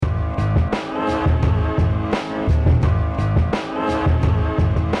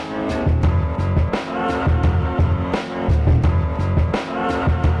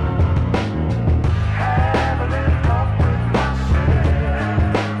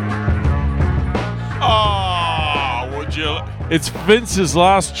It's Vince's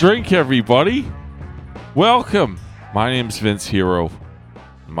last drink, everybody. Welcome. My name's Vince Hero.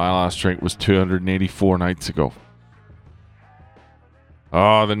 My last drink was 284 nights ago.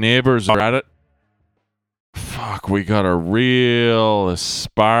 Oh, the neighbors are at it. Fuck, we got a real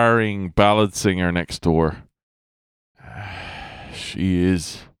aspiring ballad singer next door. She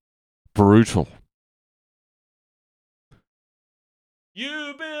is brutal.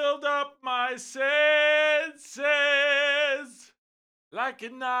 You build up my senses like a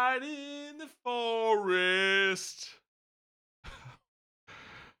night in the forest.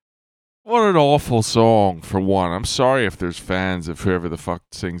 What an awful song, for one. I'm sorry if there's fans of whoever the fuck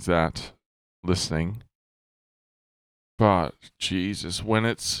sings that listening. But, Jesus, when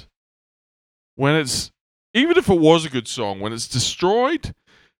it's, even if it was a good song, when it's destroyed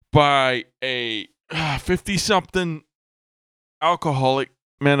by a 50-something alcoholic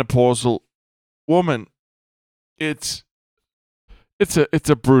menopausal woman, it's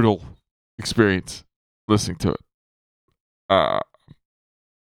a brutal experience listening to it.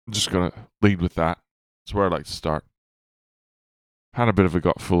 I'm just gonna lead with that. That's where I'd like to start. Had a bit of a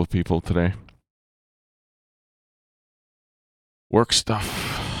gut full of people today. Work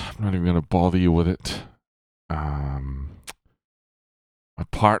stuff. I'm not even gonna bother you with it. My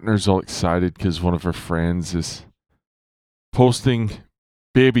partner's all excited because one of her friends is posting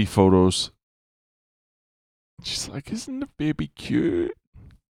baby photos. She's like, "Isn't the baby cute?"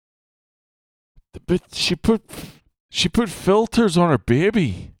 But she put filters on her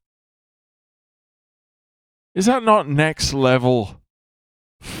baby. Is that not next level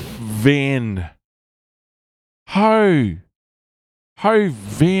vain? How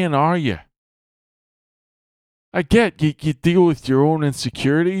vain are you? I get you deal with your own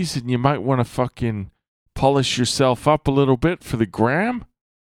insecurities and you might want to fucking polish yourself up a little bit for the gram.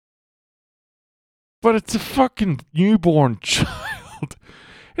 But it's a fucking newborn child.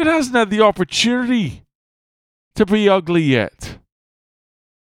 It hasn't had the opportunity to be ugly yet.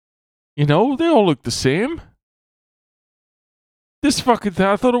 You know, they all look the same. This fucking thing,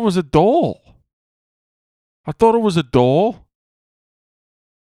 I thought it was a doll. I thought it was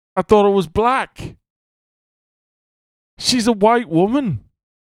black. She's a white woman.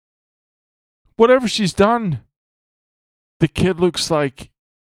 Whatever she's done, the kid looks like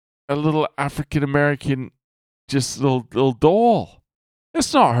a little African American, just little doll.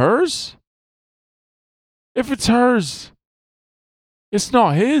 It's not hers. If it's hers, it's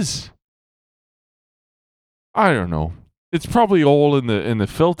not his. I don't know. It's probably all in the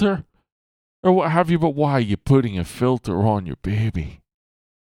filter or what have you, but why are you putting a filter on your baby?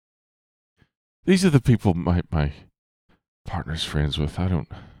 These are the people my partner's friends with.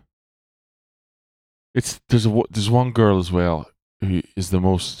 There's one girl as well who is the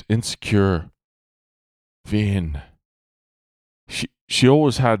most insecure, vain. She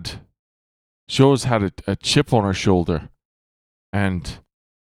always had a chip on her shoulder, and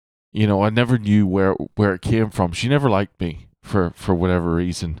you know, I never knew where it came from. She never liked me for whatever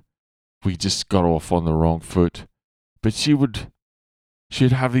reason. We just got off on the wrong foot. But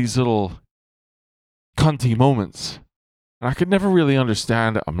she'd have these little cunty moments, and I could never really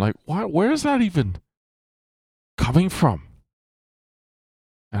understand it. I'm like, where is that even coming from?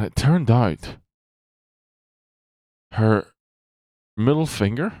 And it turned out her middle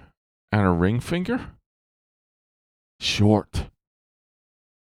finger and her ring finger, short.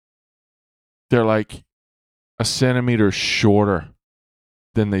 They're like a centimeter shorter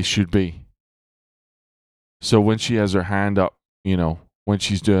than they should be. So when she has her hand up, you know, when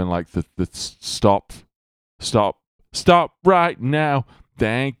she's doing like the stop right now,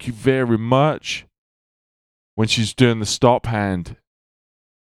 thank you very much. When she's doing the stop hand,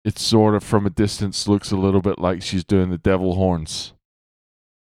 it sort of from a distance looks a little bit like she's doing the devil horns.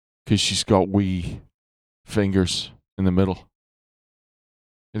 Because she's got wee fingers in the middle.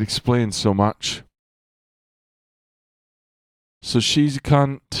 It explains so much. So she's a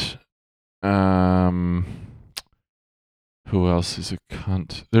cunt. Who else is a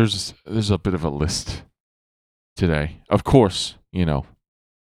cunt? There's a bit of a list today. Of course, you know,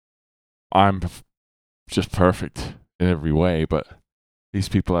 I'm just perfect in every way, but these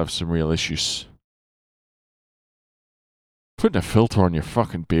people have some real issues. Putting a filter on your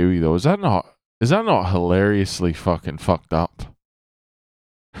fucking baby, though, is that not hilariously fucking fucked up?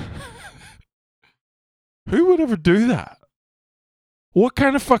 Who would ever do that? What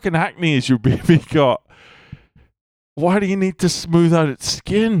kind of fucking acne has your baby got? Why do you need to smooth out its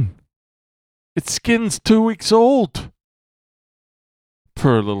skin? Its skin's 2 weeks old.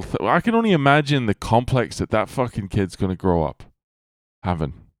 Poor little thing. I can only imagine the complex that fucking kid's going to grow up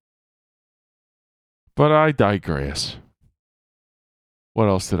having. But I digress. What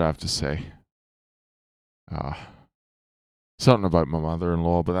else did I have to say? Something about my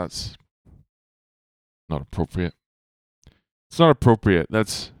mother-in-law, but that's not appropriate. It's not appropriate.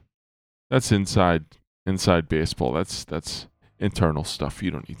 That's inside baseball. That's internal stuff.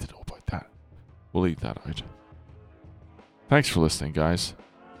 You don't need to know about that. We'll leave that out. Thanks for listening, guys.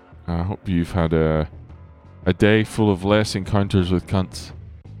 I hope you've had a day full of less encounters with cunts.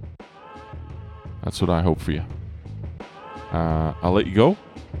 That's what I hope for you. I'll let you go.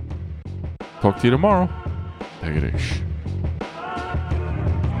 Talk to you tomorrow. Take it ish.